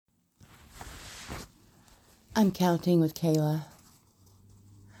I'm counting with Kayla.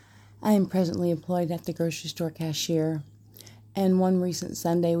 I am presently employed at the grocery store cashier, and one recent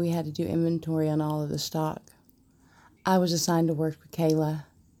Sunday we had to do inventory on all of the stock. I was assigned to work with Kayla,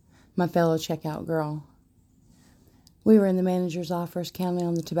 my fellow checkout girl. We were in the manager's office counting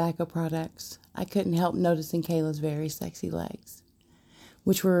on the tobacco products. I couldn't help noticing Kayla's very sexy legs,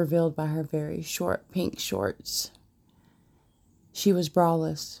 which were revealed by her very short pink shorts. She was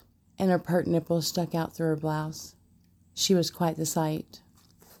braless, and her pert nipples stuck out through her blouse. She was quite the sight.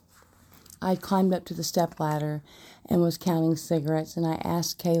 I had climbed up to the stepladder and was counting cigarettes, and I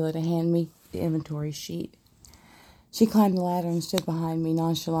asked Kayla to hand me the inventory sheet. She climbed the ladder and stood behind me,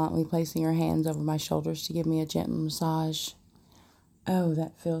 nonchalantly placing her hands over my shoulders to give me a gentle massage. "Oh,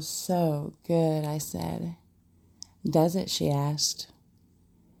 that feels so good," I said. "Does it?" she asked.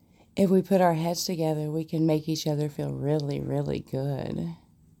 "If we put our heads together, we can make each other feel really, really good."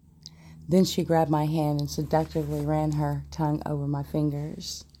 Then she grabbed my hand and seductively ran her tongue over my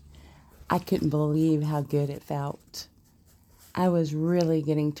fingers. I couldn't believe how good it felt. I was really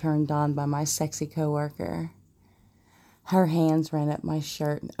getting turned on by my sexy coworker. Her hands ran up my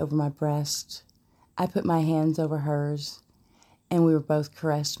shirt and over my breast. I put my hands over hers, and we were both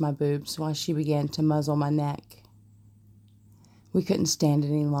caressed my boobs while she began to muzzle my neck. We couldn't stand it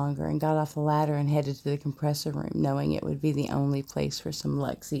any longer and got off the ladder and headed to the compressor room, knowing it would be the only place for some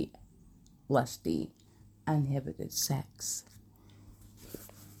lusty, uninhibited sex.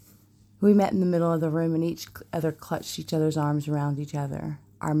 We met in the middle of the room, and each other clutched each other's arms around each other.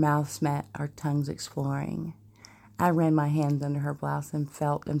 Our mouths met, our tongues exploring. I ran my hands under her blouse and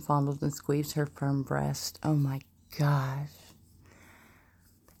felt and fondled and squeezed her firm breast. Oh my gosh.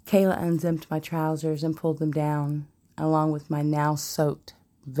 Kayla unzipped my trousers and pulled them down, along with my now soaked,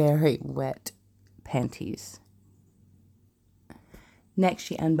 very wet panties. Next,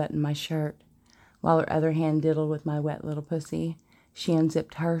 she unbuttoned my shirt. While her other hand diddled with my wet little pussy, she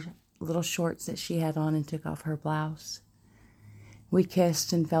unzipped her little shorts that she had on and took off her blouse. We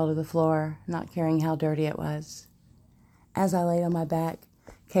kissed and fell to the floor, not caring how dirty it was. As I laid on my back,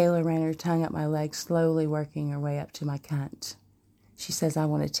 Kayla ran her tongue up my leg, slowly working her way up to my cunt. She says, "I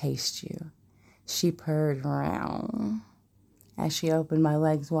want to taste you." She purred around as she opened my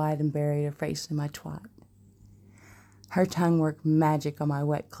legs wide and buried her face in my twat. Her tongue worked magic on my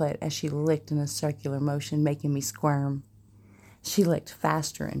wet clit as she licked in a circular motion, making me squirm. She licked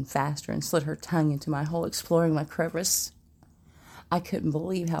faster and faster and slid her tongue into my hole, exploring my crevice. I couldn't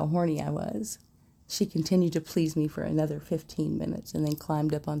believe how horny I was. She continued to please me for another 15 minutes and then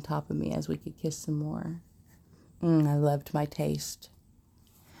climbed up on top of me as we could kiss some more. I loved my taste.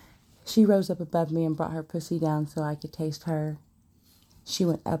 She rose up above me and brought her pussy down so I could taste her. She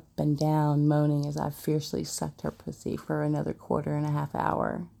went up and down, moaning as I fiercely sucked her pussy for another 1.5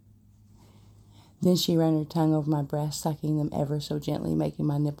 hours. Then she ran her tongue over my breasts, sucking them ever so gently, making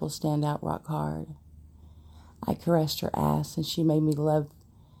my nipples stand out rock hard. I caressed her ass, and she made me love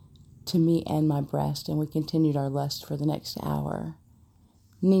to me and my breast, and we continued our lust for the next hour.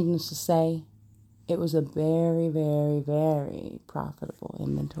 Needless to say, it was a very, very, very profitable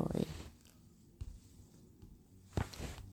inventory.